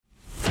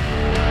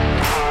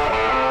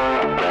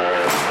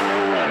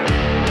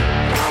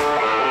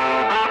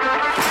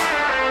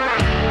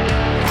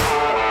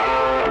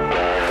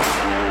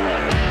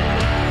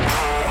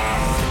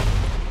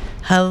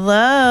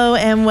Hello,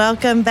 and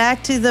welcome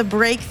back to the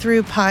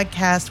Breakthrough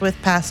Podcast with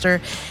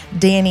Pastor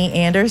Danny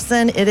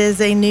Anderson. It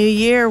is a new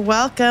year.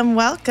 Welcome.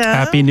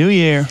 Happy New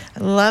Year.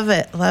 Love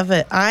it.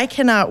 I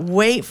cannot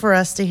wait for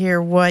us to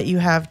hear what you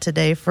have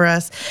today for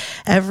us.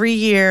 Every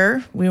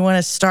year, we want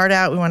to start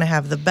out, we want to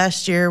have the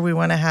best year. We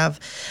want to have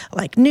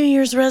like New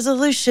Year's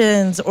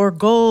resolutions or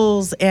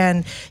goals,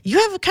 and you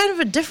have a kind of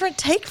a different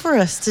take for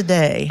us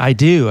today. I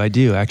do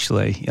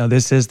actually.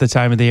 This is the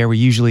time of the year we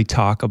usually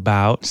talk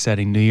about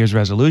setting New Year's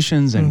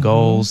resolutions and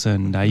goals,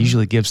 and I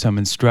usually give some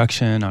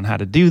instruction on how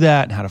to do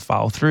that and how to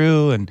follow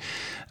through.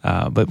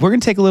 But we're going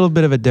to take a little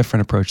bit of a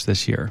different approach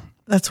this year.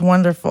 That's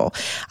wonderful.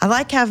 I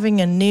like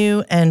having a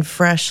new and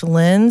fresh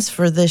lens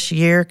for this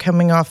year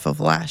coming off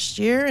of last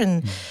year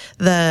and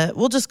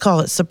we'll just call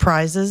it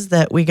surprises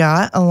that we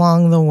got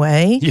along the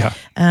way. Yeah.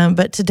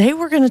 But today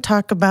we're going to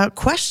talk about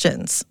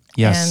questions.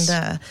 Yes.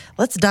 And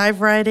let's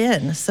dive right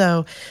in.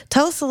 So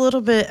tell us a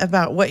little bit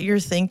about what you're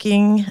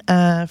thinking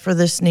for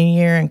this new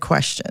year and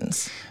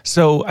questions.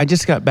 So I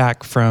just got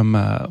back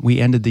from, we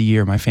ended the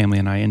year, my family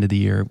and I ended the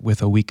year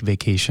with a week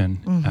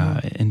vacation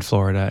in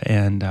Florida.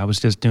 And I was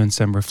just doing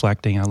some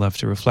reflecting. I love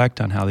to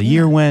reflect on how the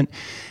year went.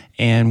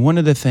 And one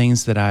of the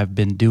things that I've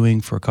been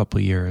doing for a couple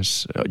of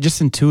years, just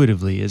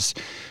intuitively, is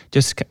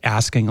just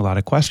asking a lot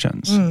of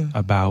questions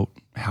about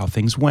how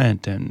things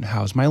went and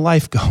how's my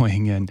life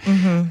going and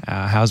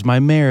how's my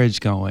marriage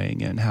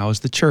going and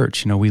how's the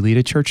church. We lead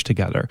a church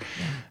together.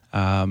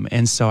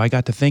 And so I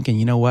got to thinking,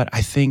 you know what?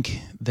 I think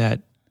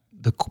that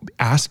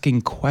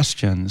asking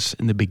questions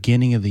in the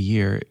beginning of the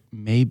year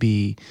may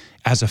be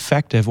as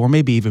effective or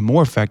maybe even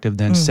more effective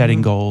than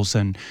setting goals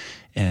and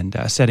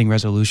setting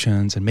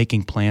resolutions and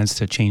making plans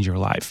to change your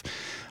life.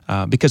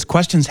 Because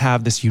questions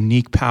have this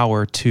unique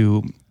power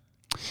to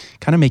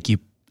kind of make you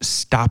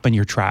stop in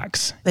your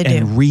tracks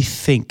and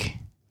rethink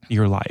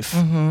your life.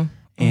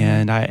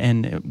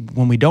 And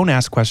when we don't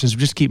ask questions,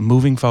 we just keep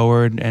moving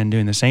forward and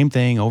doing the same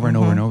thing over and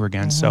over and over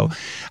again. So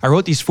I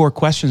wrote these 4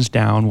 questions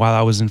down while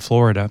I was in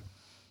Florida.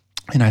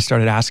 And I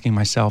started asking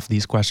myself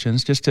these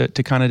questions just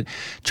to kind of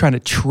try to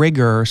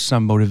trigger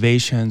some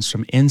motivation,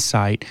 some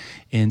insight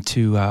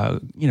into,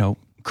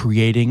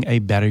 creating a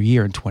better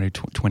year in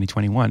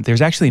 2021.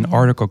 There's actually an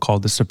article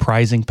called The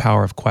Surprising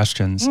Power of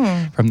Questions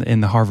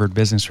in the Harvard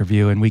Business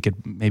Review, and we could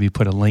maybe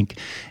put a link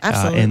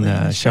in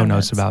the show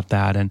notes about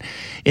that. And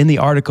in the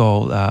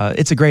article,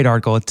 it's a great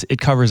article. It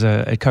covers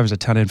a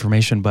ton of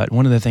information, but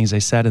one of the things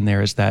they said in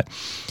there is that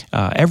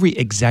every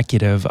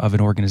executive of an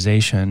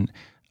organization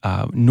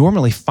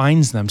normally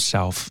finds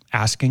themselves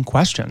asking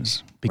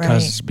questions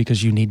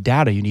because you need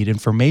data, you need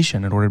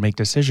information in order to make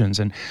decisions.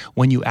 And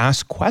when you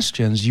ask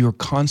questions, you're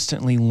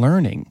constantly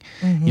learning.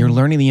 You're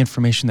learning the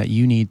information that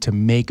you need to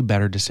make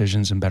better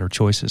decisions and better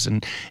choices.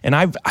 And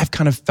I've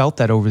kind of felt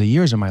that over the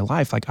years in my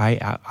life. Like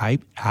I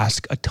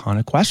ask a ton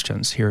of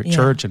questions here at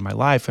church, in my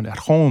life, and at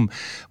home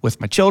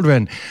with my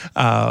children.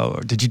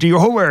 Did you do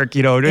your homework?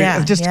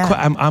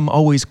 I'm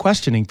always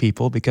questioning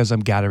people because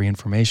I'm gathering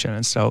information.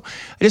 And so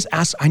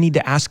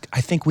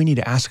I think we need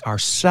to ask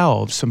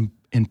ourselves some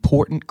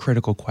important,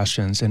 critical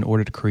questions in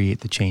order to create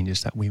the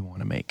changes that we want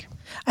to make.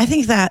 I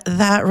think that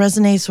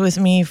resonates with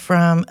me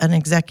from an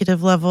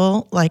executive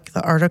level, like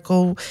the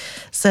article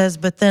says,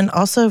 but then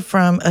also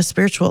from a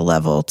spiritual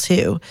level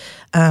too.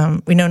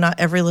 We know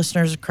not every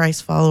listener is a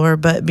Christ follower,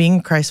 but being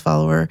a Christ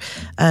follower,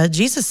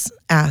 Jesus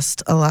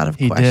asked a lot of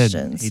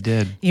questions. He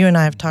did. You and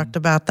I have talked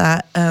about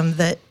that,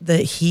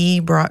 that he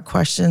brought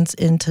questions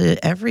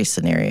into every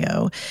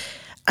scenario.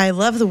 I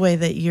love the way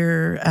that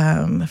you're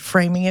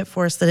framing it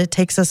for us, that it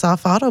takes us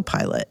off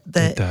autopilot,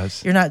 that it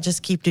does. You're not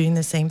just keep doing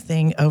the same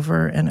thing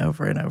over and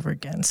over and over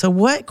again. So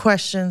what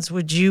questions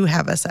would you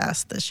have us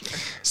ask this year?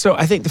 So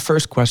I think the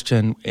first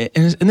question,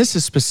 and this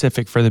is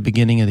specific for the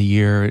beginning of the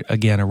year,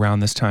 again,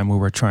 around this time where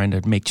we're trying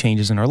to make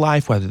changes in our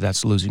life, whether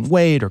that's losing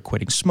weight or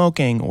quitting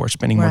smoking or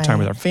spending more time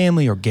with our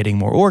family or getting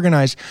more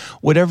organized,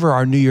 whatever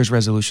our New Year's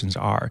resolutions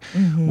are,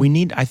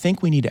 I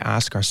think we need to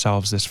ask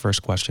ourselves this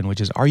first question,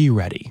 which is, are you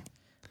ready?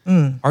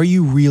 Are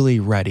you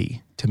really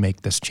ready to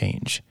make this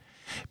change?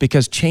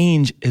 Because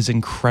change is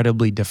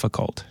incredibly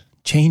difficult.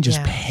 Change is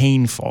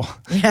painful.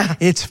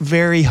 It's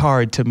very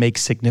hard to make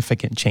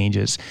significant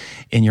changes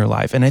in your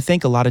life. And I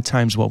think a lot of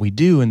times what we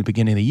do in the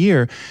beginning of the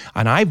year,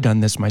 and I've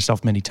done this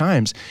myself many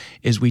times,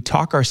 is we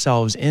talk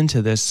ourselves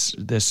into this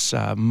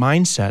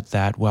mindset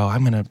that, well,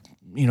 I'm going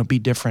to be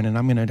different and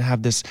I'm going to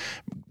have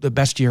the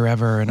best year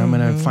ever and I'm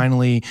going to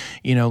finally,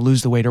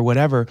 lose the weight or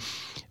whatever.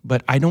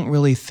 But I don't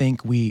really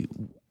think we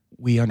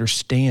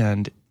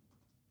understand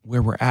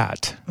where we're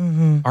at.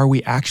 Are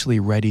we actually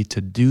ready to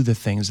do the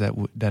things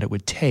that it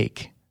would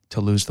take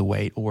to lose the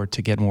weight or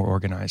to get more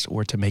organized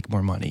or to make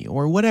more money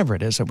or whatever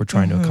it is that we're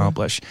trying to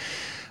accomplish?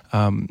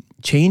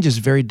 Change is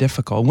very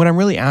difficult. What I'm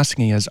really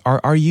asking is,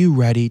 are you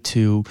ready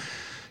to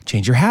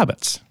change your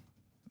habits?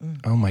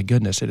 Oh my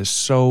goodness, it is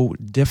so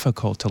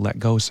difficult to let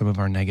go of some of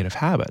our negative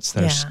habits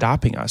that are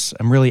stopping us.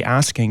 I'm really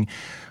asking,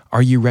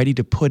 Are you ready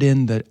to put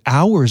in the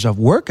hours of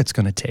work it's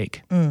going to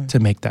take to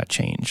make that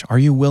change? Are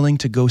you willing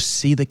to go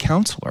see the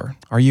counselor?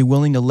 Are you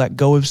willing to let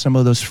go of some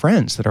of those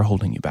friends that are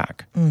holding you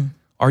back?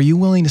 Are you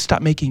willing to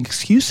stop making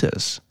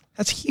excuses?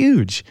 That's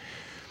huge.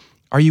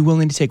 Are you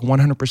willing to take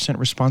 100%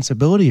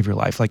 responsibility of your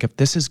life? Like, if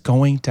this is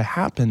going to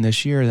happen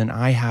this year, then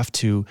I have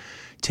to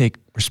take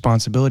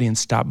responsibility and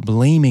stop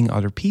blaming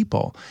other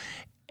people.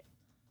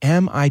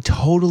 Am I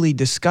totally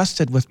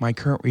disgusted with my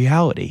current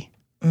reality?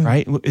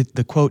 Right?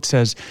 The quote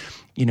says,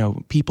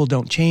 people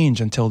don't change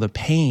until the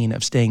pain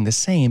of staying the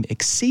same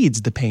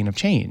exceeds the pain of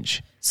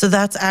change. So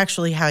that's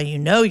actually how you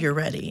know you're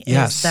ready.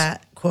 Yes. Is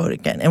that quote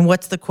again. And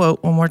what's the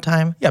quote one more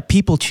time? Yeah,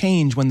 people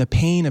change when the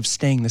pain of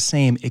staying the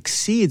same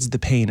exceeds the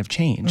pain of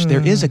change.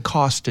 There is a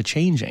cost to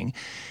changing.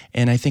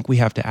 And I think we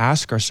have to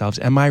ask ourselves,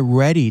 am I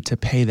ready to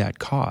pay that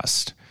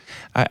cost?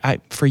 I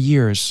for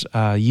years,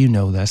 you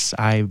know this,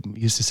 I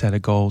used to set a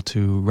goal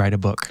to write a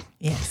book.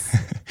 Yes.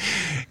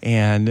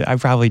 And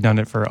I've probably done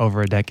it for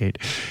over a decade.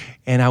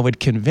 And I would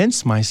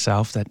convince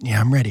myself that,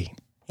 I'm ready.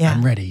 Yeah.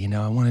 I'm ready.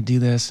 I want to do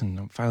this, and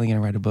I'm finally going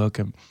to write a book.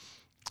 And,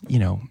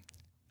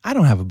 I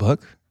don't have a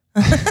book.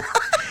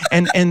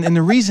 and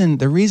the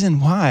reason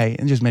why,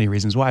 and there's many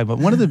reasons why, but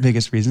one of the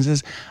biggest reasons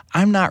is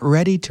I'm not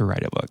ready to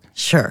write a book.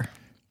 Sure.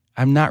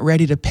 I'm not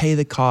ready to pay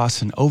the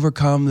costs and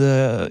overcome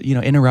the,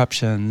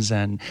 interruptions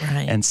and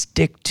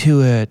stick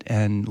to it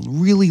and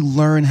really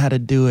learn how to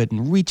do it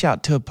and reach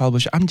out to a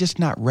publisher. I'm just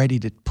not ready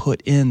to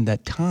put in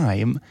that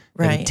time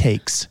that it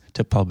takes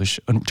to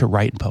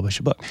write and publish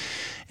a book.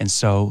 And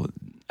so,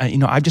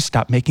 I've just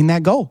stopped making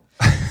that goal.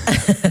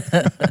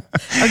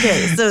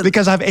 Okay, so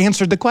because I've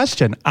answered the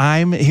question.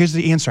 Here's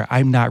the answer.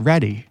 I'm not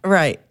ready.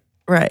 Right.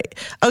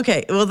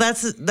 Okay. Well,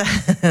 that's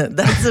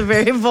a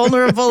very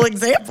vulnerable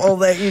example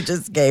that you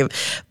just gave.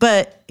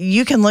 But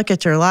you can look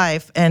at your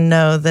life and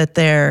know that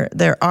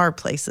there are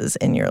places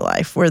in your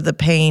life where the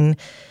pain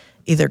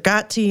either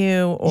got to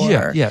you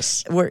or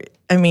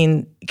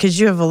because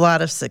you have a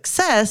lot of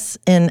success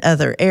in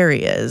other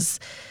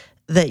areas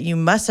that you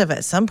must have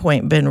at some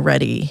point been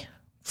ready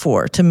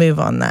to move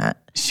on that.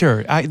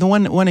 Sure. The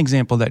one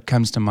example that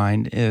comes to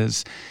mind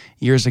is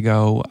years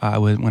ago,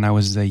 when I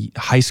was a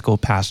high school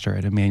pastor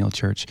at Emmanuel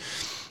Church.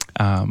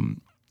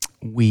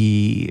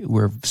 We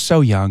were so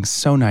young,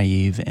 so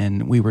naive,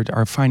 and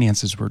our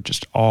finances were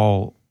just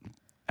all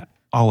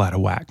out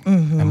of whack.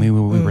 And we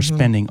were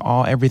spending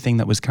everything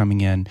that was coming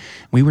in.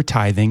 We were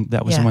tithing.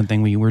 That was the one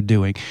thing we were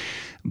doing.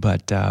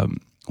 But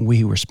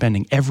we were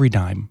spending every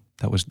dime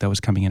that was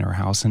coming in our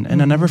house.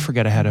 And I'll never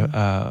forget, I had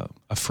a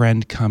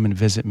friend come and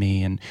visit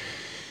me, and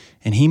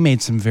he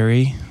made some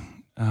very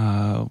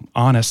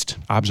honest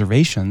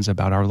observations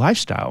about our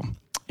lifestyle.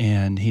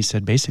 And he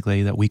said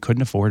basically that we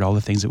couldn't afford all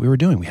the things that we were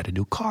doing. We had a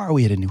new car,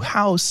 we had a new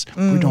house,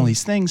 we were doing all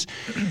these things.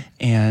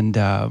 And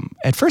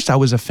at first I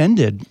was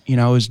offended,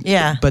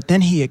 but then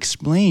he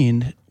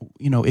explained,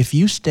 if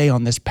you stay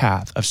on this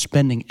path of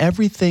spending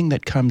everything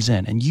that comes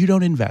in and you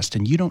don't invest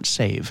and you don't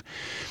save,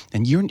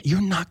 and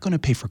you're not going to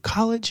pay for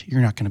college,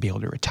 you're not going to be able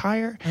to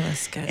retire. Oh,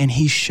 that's good. And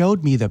he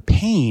showed me the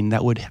pain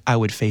that I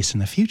would face in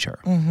the future.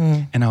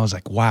 And I was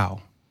like, wow,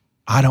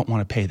 I don't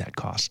want to pay that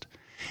cost.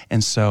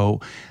 And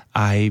so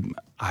I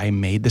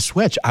made the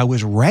switch. I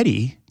was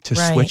ready to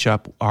switch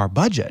up our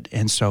budget.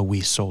 And so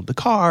we sold the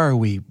car,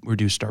 we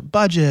reduced our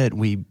budget,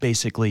 we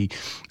basically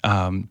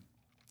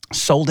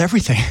sold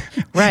everything.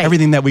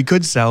 Everything that we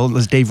could sell,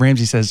 as Dave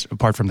Ramsey says,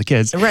 apart from the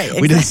kids.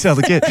 We didn't sell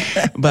the kids.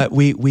 But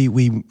we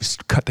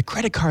cut the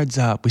credit cards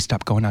up, we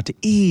stopped going out to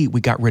eat,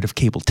 we got rid of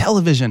cable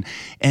television.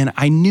 And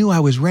I knew I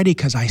was ready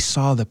because I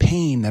saw the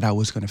pain that I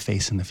was going to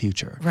face in the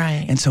future.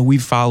 And so we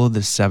followed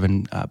the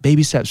 7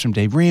 baby steps from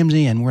Dave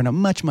Ramsey, and we're in a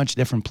much, much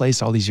different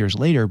place all these years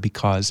later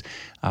because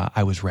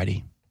I was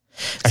ready.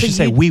 I should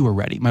say we were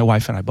ready, my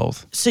wife and I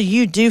both. So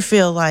you do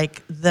feel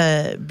like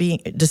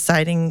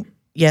deciding,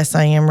 yes,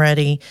 I am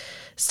ready,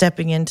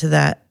 stepping into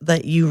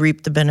that you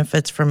reap the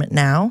benefits from it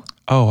now?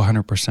 Oh,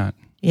 100%.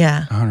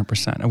 Yeah.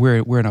 100%.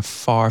 We're in a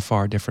far,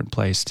 far different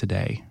place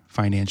today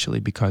financially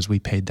because we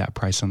paid that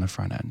price on the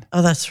front end.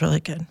 Oh, that's really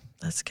good.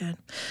 That's good.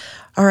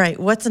 All right.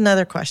 What's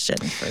another question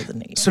for the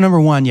new year? So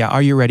number 1,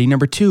 are you ready?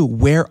 Number 2,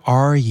 where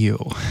are you?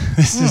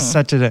 This is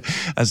such a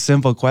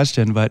simple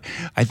question, but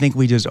I think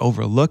we just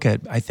overlook it.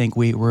 I think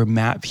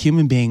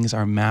human beings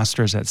are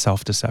masters at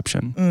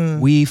self-deception.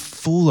 We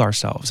fool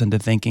ourselves into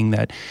thinking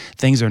that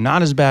things are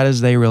not as bad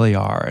as they really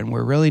are, and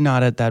we're really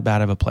not at that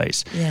bad of a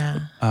place.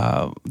 Yeah.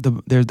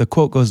 The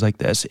quote goes like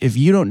this: if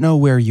you don't know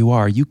where you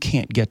are, you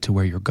can't get to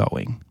where you're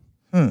going.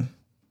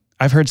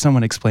 I've heard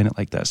someone explain it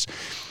like this.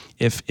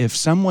 If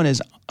someone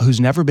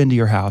who's never been to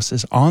your house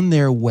is on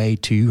their way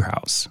to your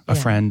house, a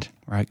friend,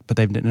 right, but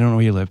they don't know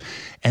where you live,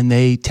 and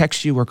they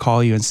text you or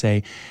call you and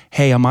say,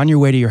 hey, I'm on my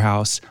way to your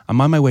house.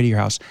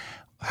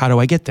 How do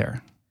I get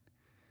there?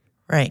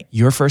 Right.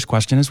 Your first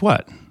question is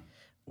what?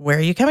 where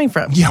are you coming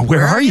from? Yeah,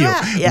 where are you?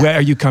 Yeah. Where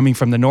are you coming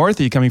from? The north?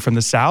 Are you coming from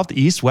the south,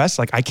 east, west?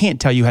 Like, I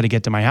can't tell you how to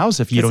get to my house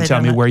if you don't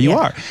tell me where you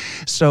are.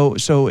 So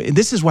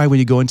this is why when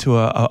you go into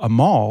a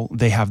mall,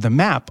 they have the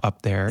map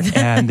up there,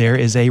 and there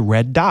is a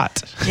red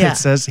dot that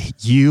says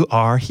you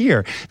are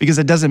here, because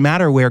it doesn't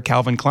matter where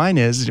Calvin Klein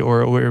is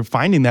or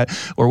finding that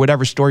or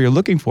whatever store you're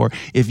looking for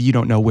if you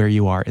don't know where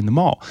you are in the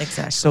mall.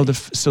 Exactly. So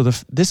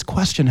this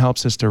question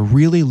helps us to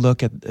really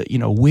look at,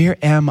 where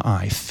am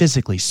I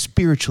physically,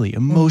 spiritually,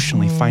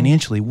 emotionally,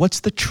 financially?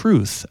 What's the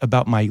truth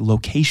about my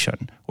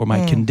location or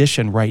my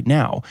condition right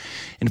now?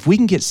 And if we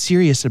can get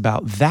serious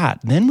about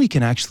that, then we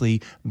can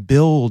actually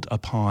build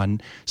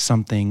upon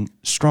something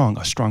strong,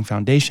 a strong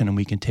foundation, and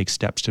we can take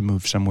steps to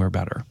move somewhere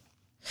better.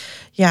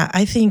 Yeah,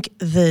 I think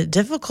the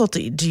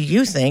difficulty,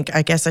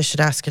 I guess I should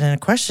ask it in a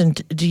question,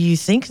 do you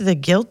think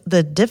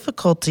the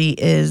difficulty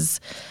is,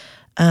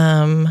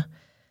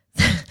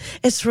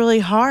 it's really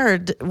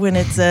hard when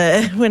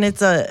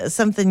it's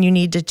something you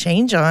need to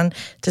change on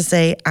to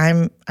say,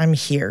 I'm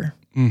here.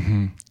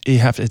 Mm-hmm.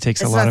 It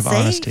takes a lot of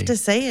honesty. It's not safe to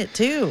say it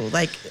too.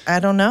 Like, I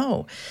don't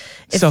know.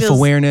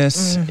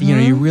 Self-awareness,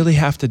 you really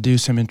have to do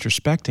some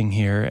introspection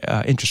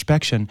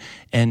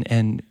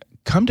and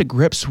come to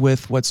grips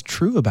with what's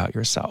true about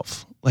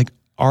yourself. Like,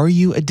 are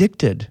you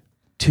addicted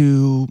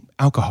to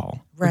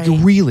alcohol? Right.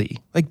 Like, really?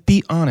 Like,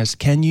 be honest.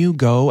 Can you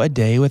go a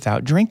day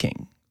without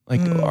drinking?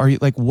 Like, are you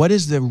what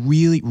is the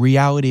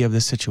reality of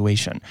the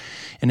situation?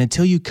 And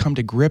until you come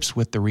to grips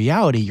with the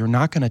reality, you're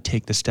not going to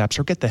take the steps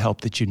or get the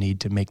help that you need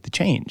to make the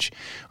change.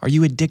 Are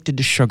you addicted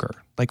to sugar?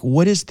 Like,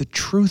 what is the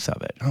truth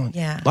of it?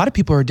 A lot of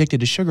people are addicted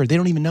to sugar. They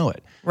don't even know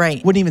it.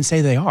 Right. Wouldn't even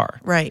say they are.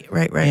 Right.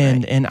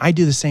 And I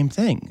do the same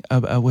thing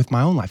with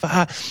my own life.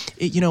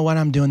 You know what?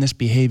 I'm doing this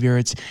behavior.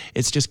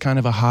 It's just kind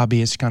of a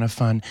hobby. It's kind of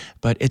fun,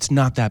 but it's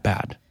not that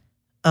bad.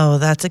 Oh,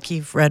 that's a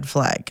key red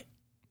flag.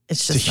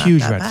 It's just a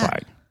huge not that red bad.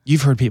 flag.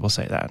 You've heard people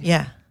say that.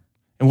 Yeah.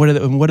 And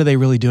what are they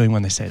really doing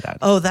when they say that?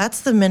 Oh,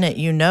 that's the minute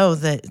you know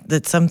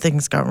that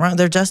something's gone wrong.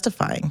 They're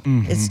justifying.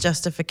 Mm-hmm. It's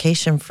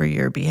justification for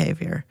your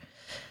behavior.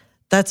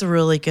 That's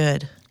really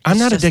good. I'm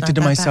not addicted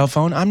to my cell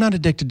phone. I'm not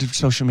addicted to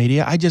social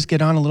media. I just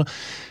get on a little.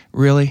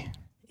 Really?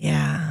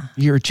 Yeah.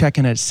 You're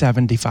checking it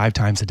 75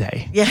 times a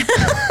day. Yeah.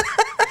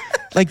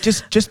 Like,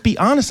 just be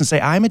honest and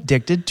say, I'm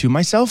addicted to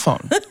my cell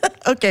phone.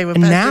 Okay, when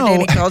Pastor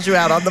Danny called you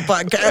out on the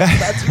podcast,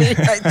 that's me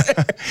right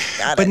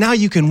there. But now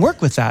you can work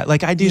with that.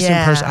 Like, I do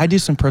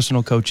some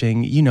personal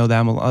coaching. You know that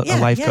I'm a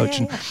life coach,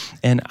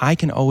 and I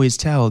can always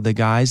tell the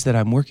guys that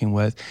I'm working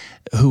with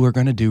who are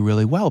going to do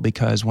really well,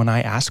 because when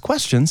I ask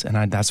questions,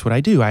 and that's what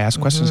I do, I ask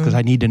questions because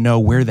I need to know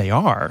where they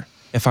are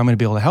if I'm going to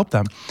be able to help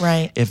them.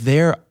 Right. If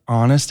they're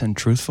honest and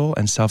truthful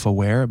and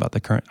self-aware about the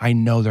current, I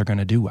know they're going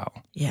to do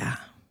well. Yeah.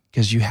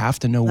 Because you have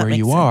to know where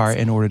you are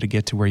in order to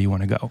get to where you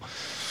want to go.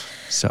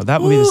 So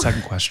that would be the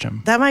second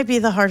question. That might be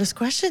the hardest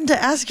question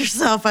to ask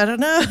yourself. I don't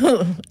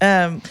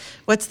know.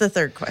 What's the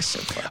third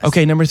question for us?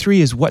 Okay, number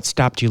 3 is what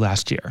stopped you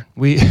last year?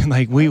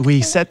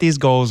 We set these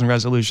goals and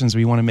resolutions.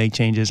 We want to make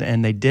changes,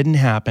 and they didn't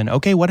happen.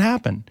 Okay, what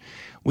happened?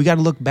 We got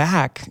to look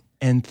back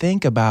and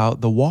think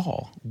about the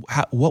wall.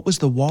 What was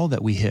the wall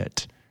that we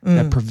hit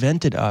that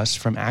prevented us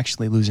from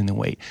actually losing the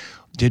weight?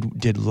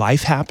 Did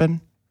life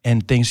happen?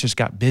 And things just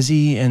got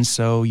busy, and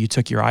so you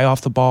took your eye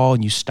off the ball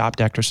and you stopped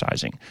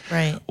exercising.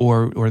 Right.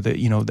 Or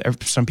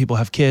some people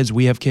have kids,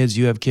 we have kids,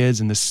 you have kids,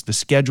 and the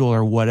schedule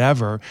or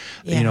whatever,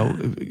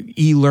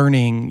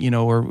 e-learning,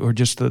 or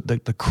just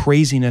the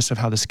craziness of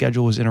how the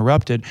schedule was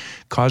interrupted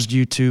caused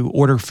you to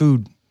order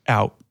food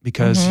out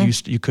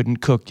because you couldn't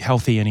cook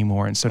healthy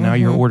anymore. And so now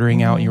you're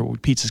ordering out, and your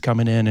pizza's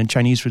coming in and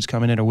Chinese food's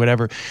coming in or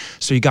whatever.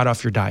 So you got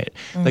off your diet.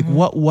 Like,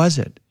 what was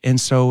it?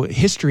 And so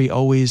history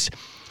always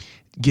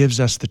gives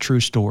us the true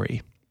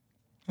story.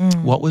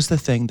 What was the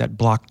thing that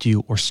blocked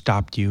you or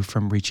stopped you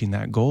from reaching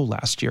that goal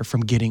last year,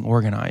 from getting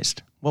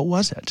organized? What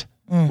was it?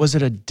 Was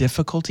it a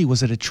difficulty?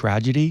 Was it a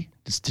tragedy?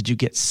 Did you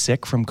get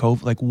sick from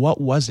COVID? Like, what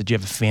was it? Did you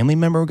have a family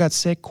member who got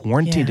sick?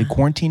 Quarantine? Did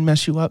quarantine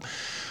mess you up?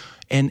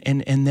 And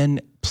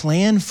then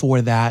plan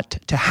for that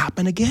to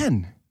happen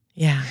again.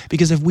 Yeah.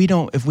 Because if we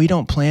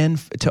don't plan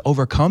to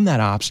overcome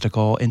that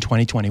obstacle in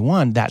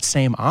 2021, that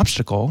same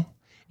obstacle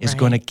is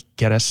going to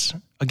get us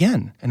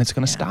again, and it's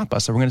going to stop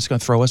us. So we're just going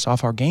to throw us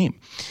off our game.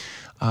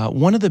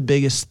 One of the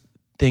biggest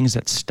things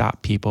that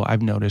stop people,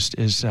 I've noticed,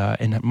 is,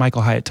 and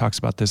Michael Hyatt talks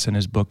about this in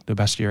his book, The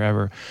Best Year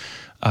Ever,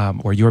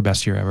 or Your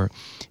Best Year Ever,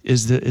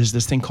 is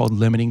this thing called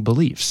limiting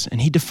beliefs.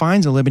 And he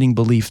defines a limiting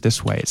belief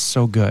this way. It's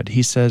so good.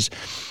 He says,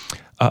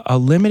 a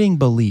limiting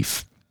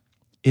belief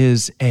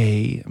is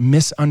a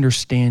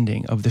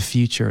misunderstanding of the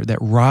future that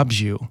robs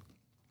you.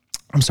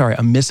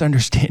 A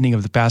misunderstanding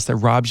of the past that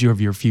robs you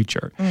of your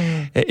future.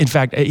 In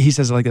fact, he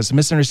says it like this: a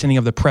misunderstanding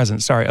of the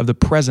present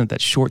that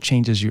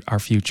shortchanges our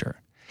future.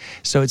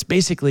 So it's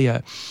basically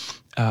a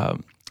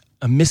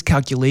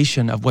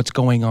miscalculation of what's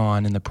going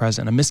on in the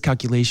present, a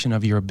miscalculation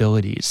of your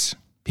abilities.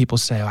 People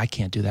say, I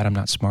can't do that. I'm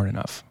not smart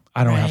enough.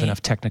 I don't have Right.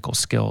 enough technical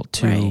skill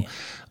to Right.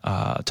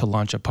 to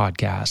launch a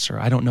podcast, or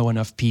I don't know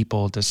enough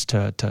people just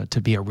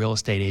to be a real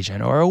estate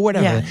agent or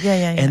whatever.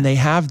 Yeah. And they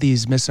have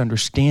these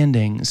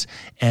misunderstandings,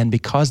 and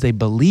because they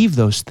believe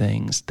those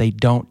things, they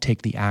don't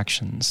take the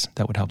actions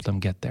that would help them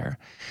get there.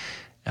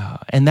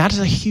 And that is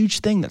a huge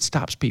thing that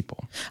stops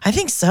people. I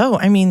think so.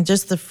 I mean,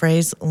 just the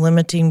phrase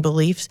limiting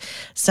beliefs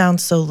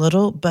sounds so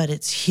little, but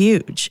it's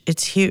huge.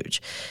 It's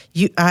huge.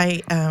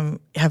 I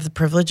have the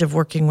privilege of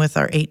working with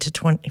our 18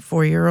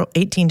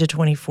 to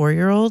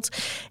 24-year-olds,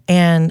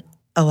 and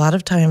a lot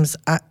of times,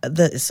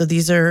 so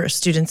these are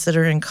students that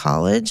are in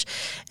college,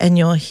 and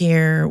you'll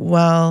hear,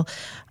 well,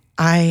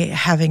 I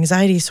have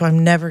anxiety, so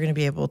I'm never going to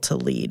be able to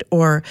lead,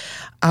 or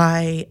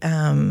I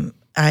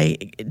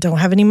don't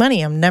have any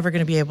money. I'm never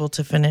going to be able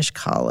to finish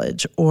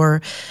college,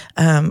 or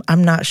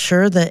I'm not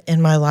sure that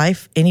in my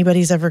life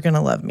anybody's ever going to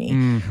love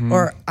me,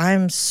 or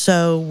I'm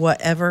so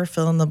whatever,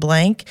 fill in the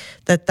blank,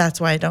 that's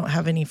why I don't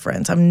have any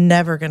friends. I'm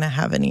never going to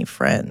have any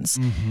friends.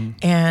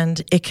 And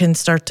it can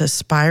start to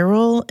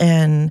spiral,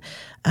 and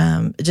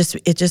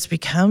it just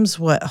becomes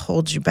what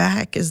holds you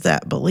back is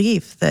that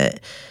belief that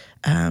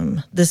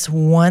this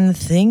one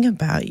thing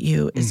about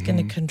you is going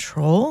to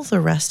control the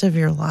rest of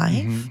your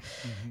life.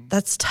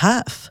 That's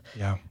tough.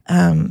 Yeah.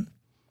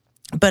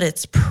 But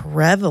it's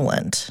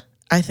prevalent.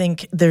 I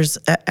think there's,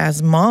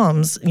 as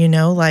moms,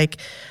 like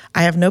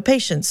I have no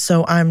patience,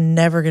 so I'm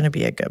never going to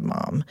be a good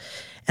mom.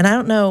 And I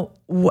don't know,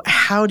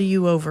 how do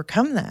you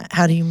overcome that?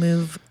 How do you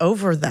move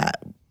over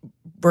that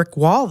brick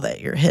wall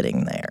that you're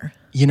hitting there?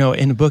 In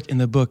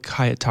the book,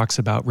 Hyatt talks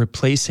about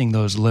replacing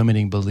those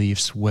limiting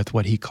beliefs with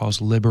what he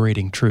calls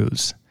liberating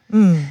truths.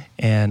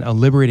 And a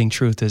liberating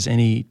truth is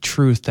any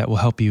truth that will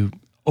help you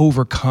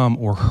overcome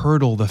or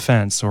hurdle the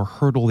fence or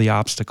hurdle the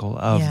obstacle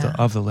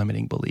of the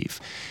limiting belief.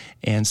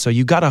 And so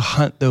you got to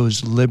hunt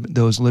those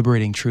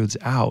liberating truths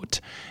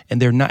out,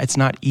 and it's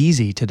not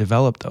easy to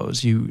develop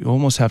those. You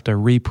almost have to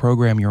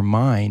reprogram your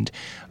mind,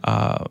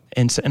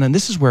 and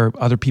this is where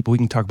other people. We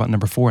can talk about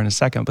number 4 in a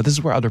second, but this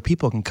is where other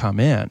people can come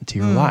in to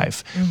your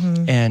life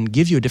and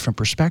give you a different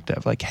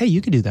perspective. Like, hey,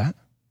 you could do that.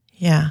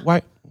 Yeah.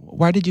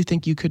 Why did you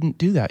think you couldn't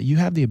do that? You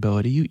have the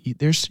ability.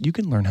 You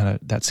can learn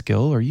that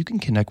skill, or you can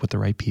connect with the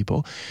right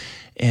people,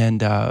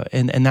 and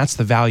that's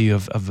the value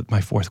of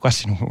my 4th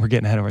question. We're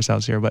getting ahead of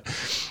ourselves here, but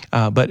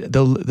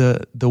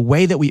the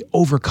way that we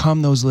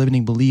overcome those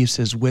limiting beliefs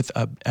is with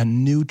a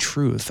new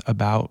truth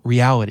about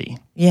reality.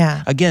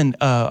 Yeah. Again,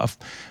 a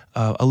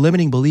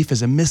limiting belief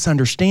is a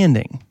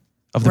misunderstanding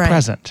of the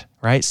present,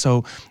 right?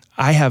 So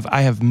I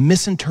have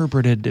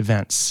misinterpreted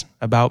events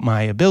about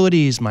my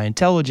abilities, my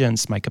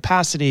intelligence, my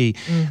capacity,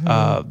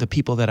 the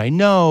people that I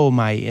know,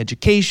 my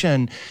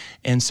education.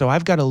 And so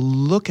I've got to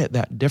look at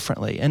that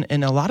differently.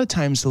 And a lot of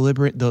times the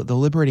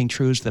liberating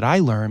truths that I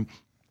learn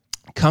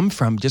come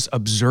from just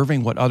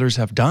observing what others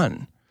have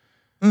done.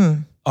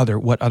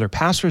 What other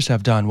pastors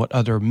have done, what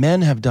other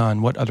men have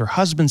done, what other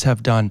husbands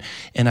have done.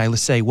 And I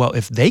say, well,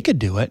 if they could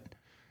do it,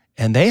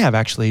 and they have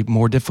actually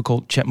more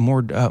difficult,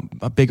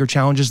 bigger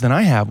challenges than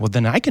I have, well,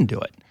 then I can do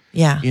it.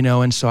 Yeah.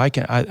 And so I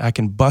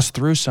can bust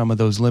through some of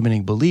those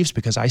limiting beliefs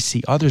because I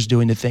see others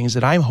doing the things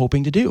that I'm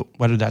hoping to do,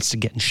 whether that's to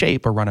get in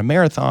shape or run a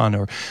marathon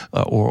or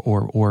go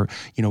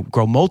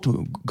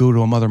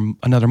to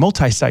another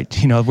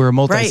multi-site. We're a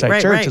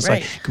multi-site church. It's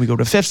like, can we go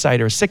to a 5th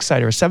site or a 6th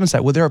site or a 7th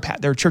site? Well, there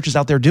are churches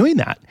out there doing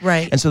that.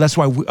 Right. And so that's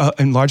why,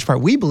 in large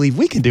part, we believe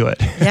we can do it.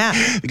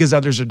 Yeah. Because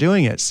others are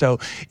doing it. So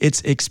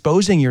it's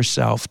exposing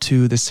yourself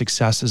to the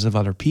successes of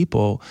other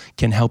people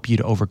can help you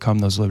to overcome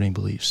those limiting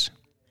beliefs.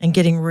 And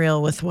getting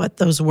real with what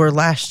those were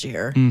last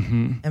year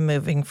and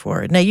moving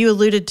forward. Now, you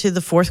alluded to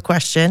the 4th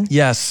question.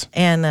 Yes.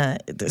 And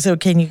so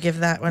can you give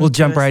that one? We'll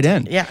jump right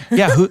in. Yeah.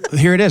 Yeah.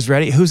 Here it is.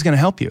 Ready? Who's going to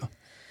help you?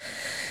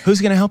 Who's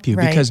going to help you?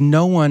 Right. Because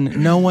no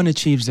one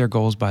achieves their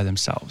goals by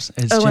themselves.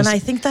 And I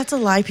think that's a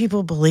lie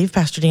people believe,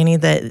 Pastor Danny,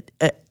 that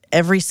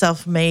every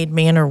self-made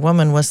man or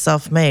woman was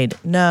self-made.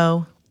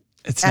 No.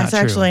 That's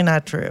actually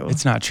not true.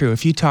 It's not true.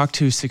 If you talk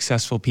to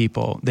successful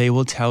people, they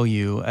will tell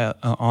you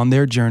on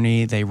their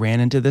journey, they ran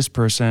into this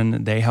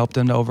person, they helped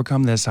them to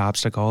overcome this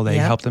obstacle, they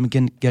helped them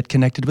get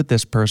connected with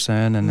this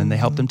person, and then they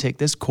helped them take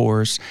this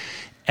course.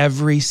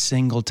 Every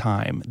single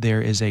time,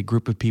 there is a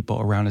group of people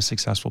around a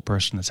successful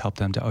person that's helped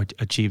them to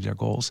achieve their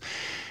goals.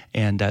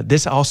 And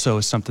this also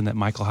is something that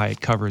Michael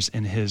Hyatt covers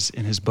in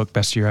his book,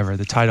 Best Year Ever.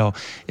 The title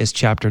is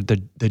Chapter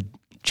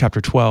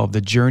 12,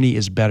 The Journey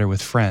is Better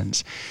with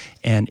Friends.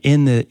 And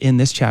in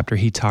this chapter,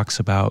 he talks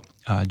about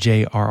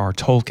J.R.R.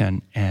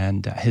 Tolkien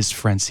and his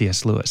friend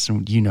C.S. Lewis.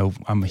 And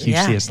I'm a huge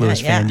C.S.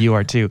 Lewis fan. You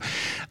are too.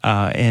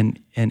 And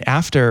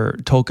after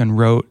Tolkien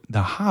wrote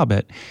The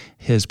Hobbit,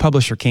 his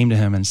publisher came to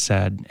him and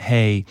said,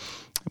 hey,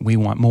 we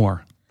want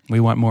more. We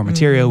want more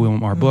material. We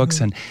want more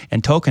books. And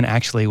Tolkien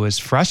actually was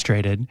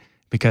frustrated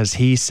because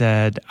he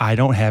said, I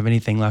don't have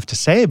anything left to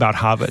say about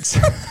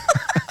hobbits.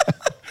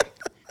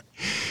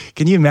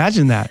 Can you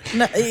imagine that?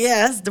 No,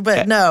 yes,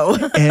 but no.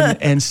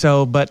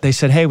 But they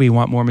said, hey, we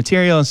want more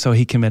material. And so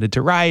he committed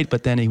to write,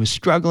 but then he was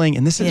struggling.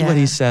 And this is what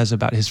he says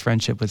about his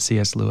friendship with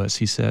C.S. Lewis.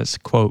 He says,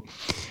 quote,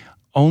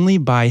 Only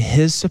by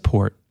his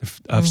support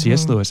of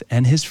C.S. Lewis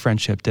and his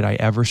friendship did I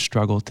ever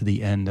struggle to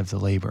the end of the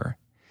labor.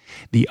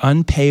 The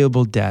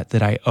unpayable debt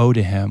that I owe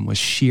to him was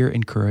sheer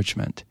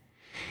encouragement.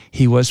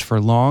 He was for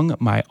long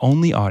my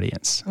only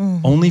audience.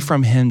 Only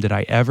from him did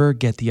I ever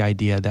get the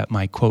idea that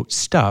my, quote,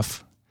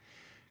 stuff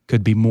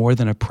could be more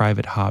than a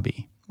private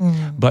hobby.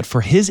 But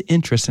for his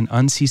interest and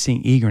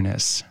unceasing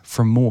eagerness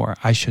for more,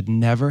 I should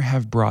never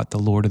have brought The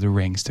Lord of the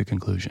Rings to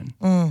conclusion.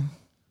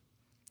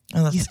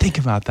 You think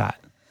about that.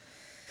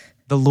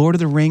 The Lord of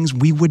the Rings,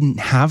 we wouldn't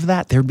have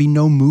that. There'd be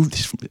no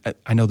movies.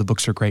 I know the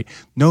books are great.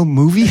 No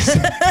movies.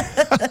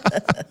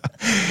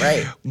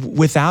 Right.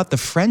 Without the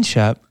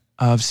friendship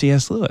of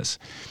C.S. Lewis.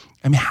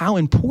 I mean, how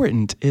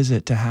important is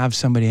it to have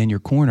somebody in your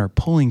corner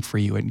pulling for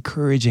you,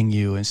 encouraging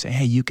you, and saying,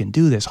 hey, you can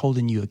do this,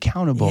 holding you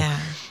accountable. Yeah.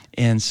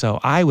 And so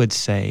I would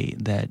say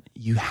that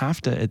you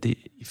have to,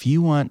 if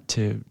you want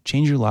to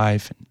change your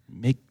life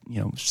and make,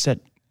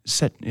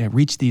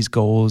 reach these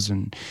goals,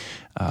 and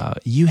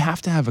you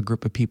have to have a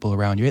group of people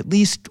around you, at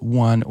least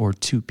one or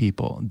two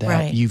people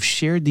that you've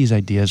shared these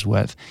ideas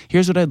with.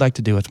 Here's what I'd like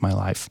to do with my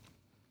life.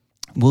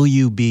 Will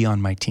you be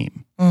on my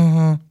team?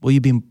 Will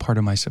you be part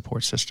of my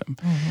support system?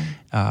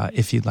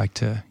 If you'd like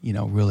to,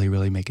 really,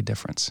 really make a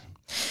difference.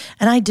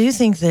 And I do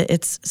think that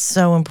it's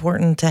so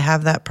important to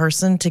have that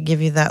person to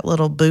give you that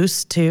little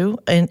boost too,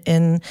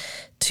 to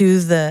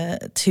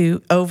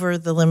over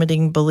the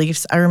limiting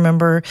beliefs. I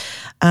remember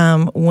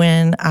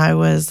when I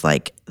was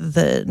like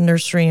the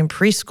nursery and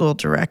preschool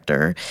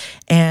director,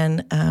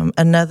 and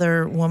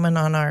another woman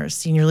on our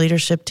senior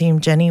leadership team,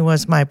 Jenny,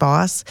 was my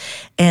boss,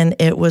 and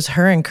it was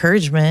her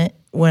encouragement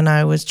when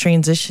I was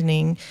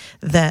transitioning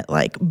that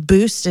like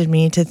boosted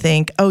me to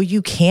think, oh,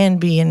 you can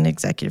be an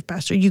executive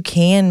pastor, you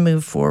can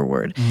move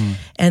forward.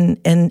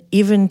 And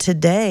even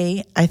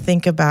today, I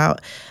think about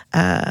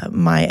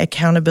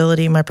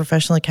my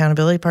professional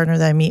accountability partner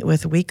that I meet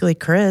with weekly,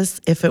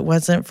 Chris. If it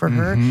wasn't for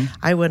her,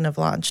 I wouldn't have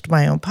launched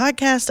my own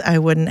podcast. I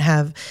wouldn't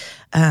have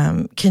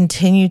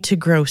continued to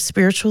grow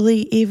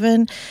spiritually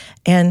even.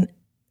 And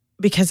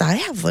because I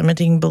have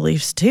limiting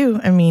beliefs too.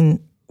 I mean,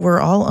 we're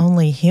all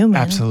only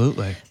human.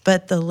 Absolutely.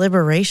 But the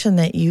liberation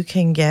that you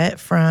can get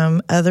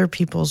from other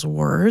people's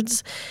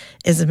words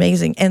is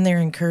amazing. And their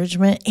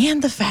encouragement,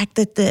 and the fact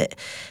that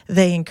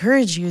they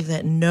encourage you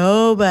that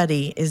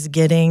nobody is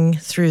getting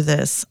through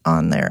this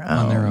on their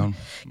own.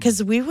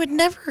 Because we would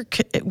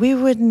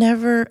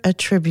never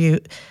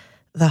attribute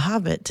The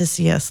Hobbit to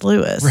C.S.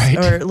 Lewis,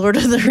 or Lord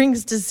of the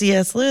Rings to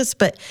C.S. Lewis,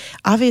 but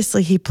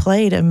obviously he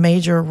played a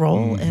major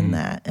role in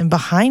that. And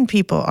behind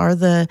people are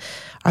the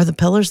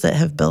pillars that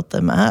have built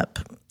them up.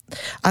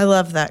 I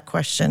love that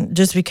question,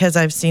 just because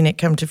I've seen it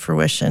come to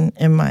fruition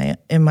in my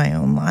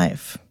own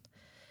life.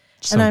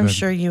 So and I'm good.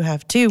 Sure you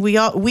have too.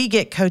 We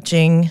get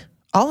coaching.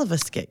 All of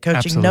us get coaching.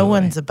 Absolutely. No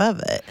one's above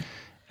it.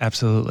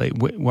 Absolutely.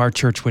 Our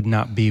church would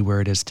not be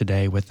where it is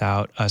today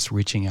without us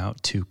reaching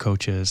out to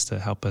coaches to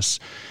help us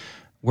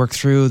work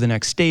through the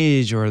next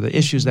stage or the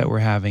issues that we're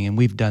having. And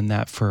we've done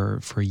that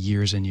for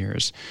years and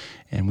years.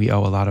 And we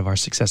owe a lot of our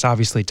success,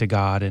 obviously, to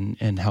God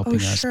and helping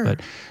us,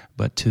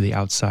 but to the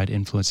outside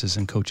influences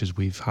and coaches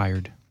we've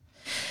hired.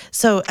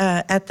 So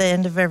at the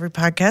end of every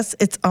podcast,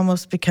 it's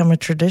almost become a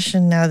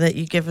tradition now that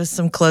you give us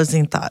some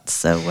closing thoughts.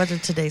 So what are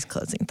today's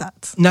closing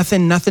thoughts?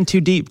 Nothing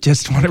too deep.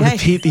 Just want to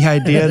repeat the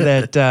idea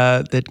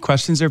that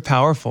questions are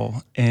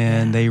powerful,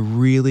 and they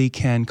really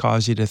can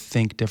cause you to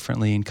think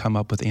differently and come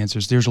up with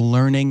answers. There's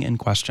learning in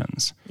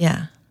questions.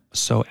 Yeah.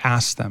 So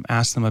ask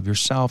them of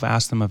yourself,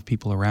 ask them of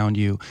people around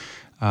you.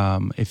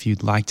 If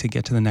you'd like to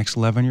get to the next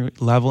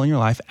level in your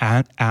life,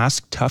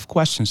 ask tough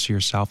questions to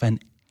yourself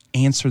and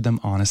answer them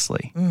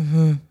honestly,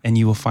 and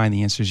you will find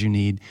the answers you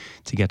need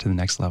to get to the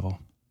next level.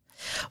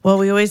 Well,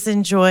 we always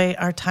enjoy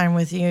our time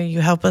with you. You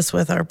help us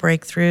with our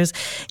breakthroughs.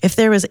 If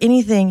there was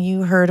anything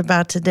you heard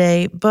about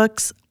today,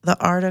 books, the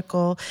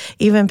article,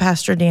 even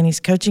Pastor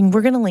Danny's coaching,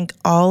 we're going to link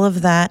all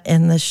of that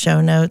in the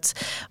show notes.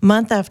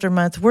 Month after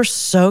month, we're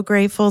so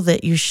grateful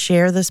that you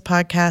share this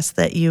podcast,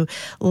 that you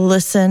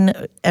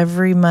listen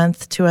every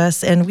month to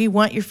us, and we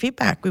want your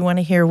feedback. We want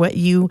to hear what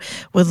you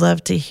would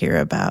love to hear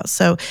about.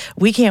 So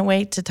we can't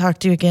wait to talk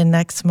to you again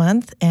next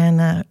month,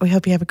 and we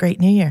hope you have a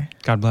great new year.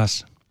 God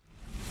bless.